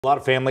A lot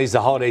of families,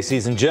 the holiday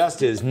season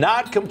just is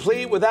not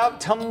complete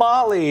without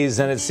tamales,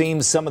 and it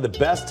seems some of the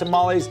best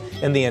tamales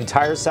in the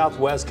entire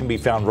Southwest can be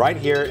found right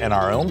here in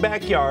our own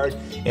backyard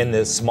in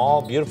this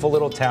small, beautiful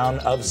little town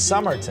of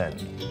Somerton.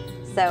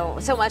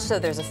 So much so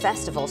there's a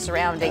festival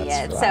surrounding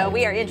That's it. right. So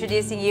we are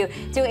introducing you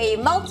to a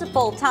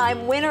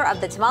multiple-time winner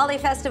of the Tamale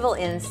Festival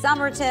in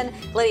Somerton.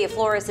 Lydia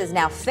Flores'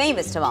 now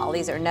famous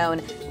tamales are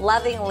known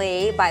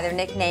lovingly by their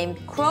nickname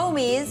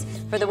Chromies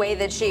for the way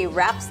that she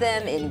wraps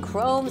them in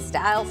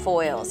chrome-style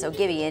foil. So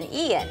Gibby and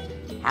Ian,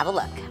 have a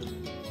look.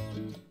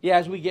 Yeah,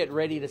 as we get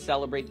ready to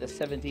celebrate the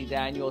 17th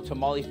annual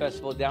Tamale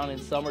Festival down in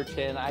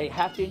Somerton, I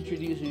have to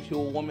introduce you to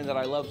a woman that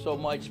I love so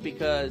much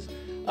because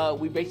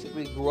we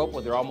basically grew up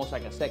with her, almost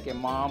like a second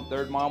mom,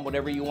 third mom,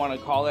 whatever you want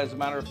to call it. As a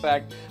matter of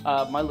fact,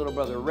 my little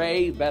brother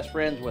Ray, best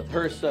friends with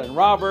her son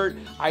Robert.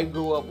 I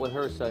grew up with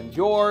her son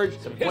George.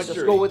 Went to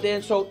school with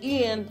him. So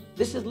Ian,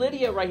 this is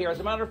Lydia right here. As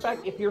a matter of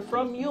fact, if you're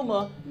from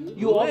Yuma,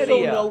 you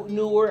also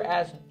knew her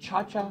as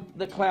Cha-Cha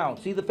the Clown.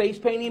 See the face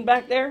painting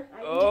back there?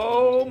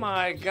 Oh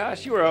my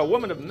gosh, you are a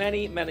woman of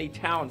many, many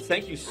talents.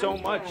 Thank you so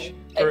much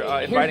for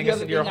inviting us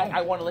into your home.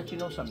 I want to let you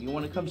know something. You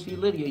want to come see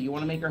Lydia, you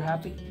want to make her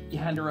happy, you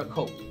hand her a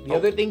Coke. The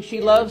other thing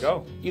she loves,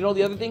 you know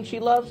the other thing she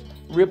loves?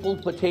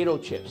 Rippled potato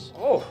chips.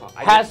 Oh,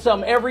 has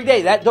some every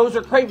day. Those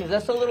are cravings.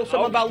 That's a little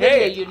something about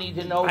Lydia you need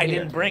to know. I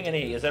didn't bring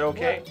any. Is that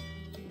okay?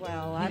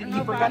 Well, I don't know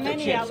You about forgot the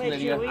many. chips, I'll let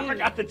Lydia. you eat. I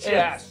forgot the chips.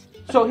 Yes.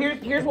 So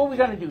here's what we're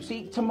gonna do.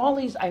 See,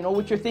 tamales, I know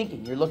what you're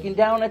thinking. You're looking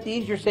down at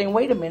these, you're saying,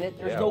 wait a minute,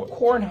 there's no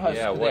corn husk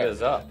there. Yeah, what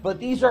is up? But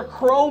these are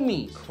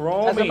chromies.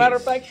 As a matter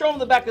of fact, show them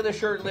the back of the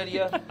shirt,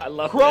 Lydia. I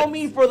love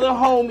Chromie for the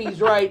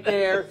homies right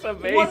there. It's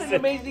amazing. What an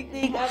amazing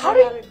thing. Never How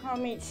had did, a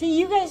chromie. See,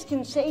 you guys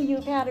can say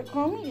you've had a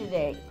chromie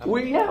today.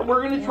 we're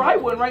gonna try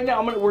one right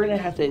now. We're gonna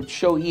have to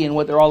show Ian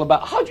what they're all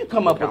about. How'd you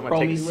come up with I'm gonna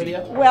take a chromies, seat.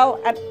 Lydia?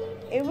 Well,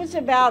 it was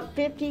about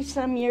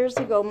 50-some years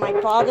ago.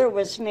 My father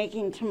was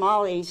making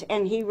tamales,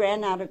 and he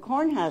ran out of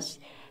corn husks.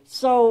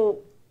 So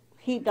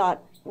he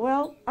thought,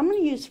 well, I'm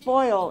going to use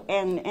foil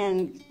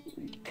and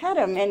cut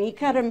them. And he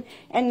cut them,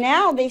 and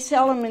now they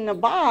sell them in the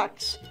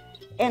box,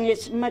 and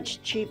it's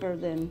much cheaper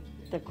than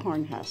the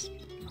corn husk.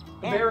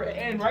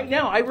 And right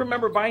now, I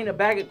remember buying a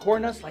bag of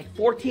corn husks like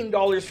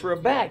 $14 for a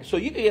bag. So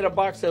you could get a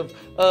box of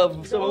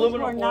some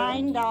aluminum for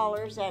foil.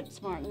 $9 at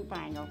Smart &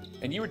 Final.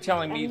 And you were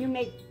telling me And you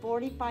make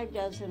 45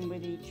 dozen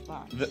with each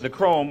box. the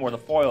chrome or the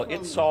foil,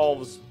 it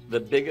solves the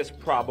biggest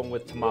problem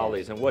with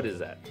tamales. And what is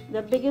that?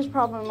 The biggest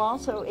problem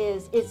also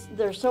is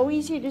they're so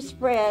easy to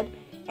spread,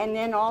 and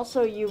then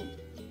also you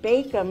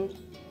bake them.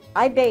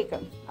 I bake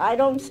them. I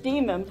don't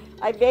steam them.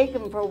 I bake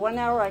them for 1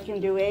 hour. I can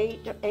do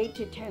 8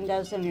 to 10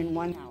 dozen in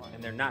 1 hour.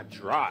 And they're not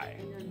dry.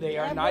 They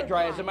are not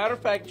dry. As a matter of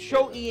fact,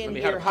 show Ian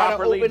me here how to how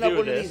to open properly up do one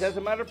of this. these. As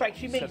a matter of fact,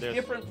 she So makes there's-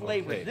 different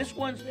flavors. okay. This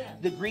one's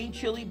the green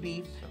chili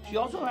beef. She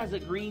also has a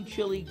green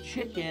chili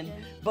chicken.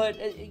 But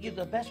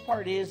the best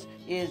part is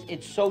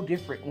it's so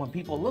different. When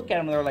people look at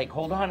them, they're like,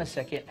 hold on a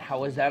second,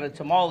 how is that a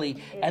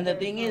tamale? And the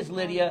thing is,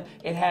 Lydia,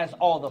 it has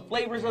all the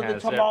flavors of the Has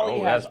it? tamale. Oh,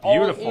 It has that's all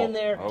beautiful. in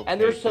there. Okay, And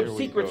there's some here we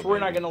secrets go, we're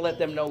not baby. going to let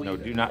them know No,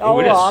 either. do not. Oh, Oh,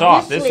 it is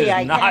soft. This obviously, is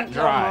I not can't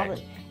tell dry. all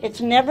the- It's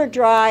never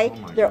dry.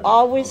 They're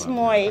always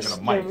moist.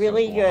 I'm They're gonna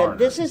really mic good. harder.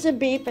 This is a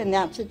beef and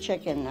that's a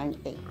chicken, I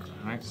think.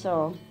 Alright.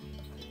 So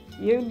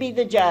you be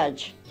the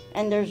judge.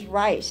 And there's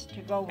rice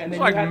to go with And it.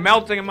 It's like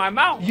melting in my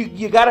mouth.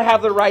 You got to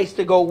have the rice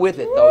to go with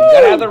it, though. You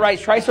got to have the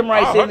rice. Try some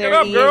rice Oh, in hook there, it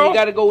up, Ian. girl. You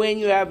got to go in.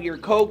 You have your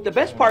Coke. The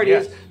best part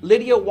is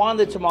Lydia won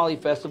the Tamale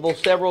Festival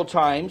several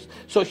times,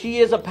 so she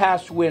is a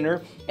past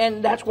winner,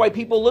 and that's why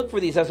people look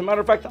for these. As a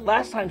matter of fact, the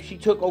last time she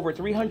took over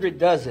 300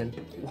 dozen,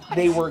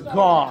 they were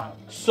gone,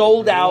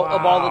 sold out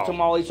of all the Wow.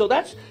 tamales. So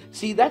that's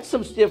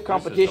some stiff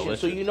competition.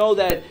 So delicious. you know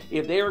that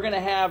if they were going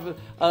to have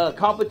a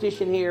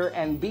competition here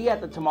and be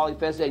at the Tamale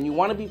Fest, and you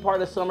want to be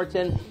part of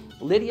Somerton,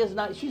 Lydia's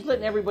not, she's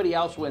letting everybody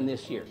else win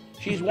this year.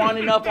 She's won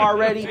enough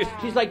already.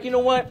 She's like, you know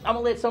what? I'm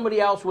going to let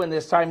somebody else win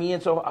this time, Ian.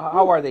 So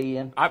how are they,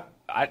 Ian?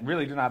 I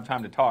really do not have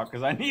time to talk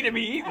because I need to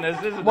be eating this.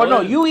 This is Well, no,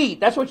 delicious. you eat.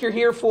 That's what you're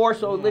here for.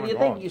 So, Lydia,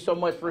 thank God. you so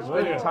much for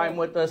spending time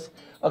with us.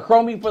 A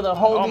chromie for the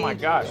homie. Oh, my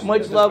gosh.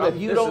 Much This is- love. If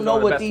you this don't is know one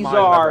of the what best these smiles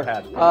I've are, ever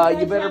had.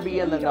 you better be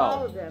in the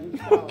know.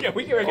 Okay,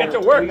 we gotta get to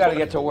work. We got to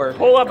get to work.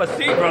 Pull up a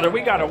seat, brother.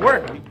 We gotta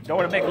work. We don't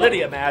want to make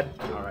Lydia mad.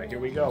 All right, here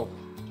we go.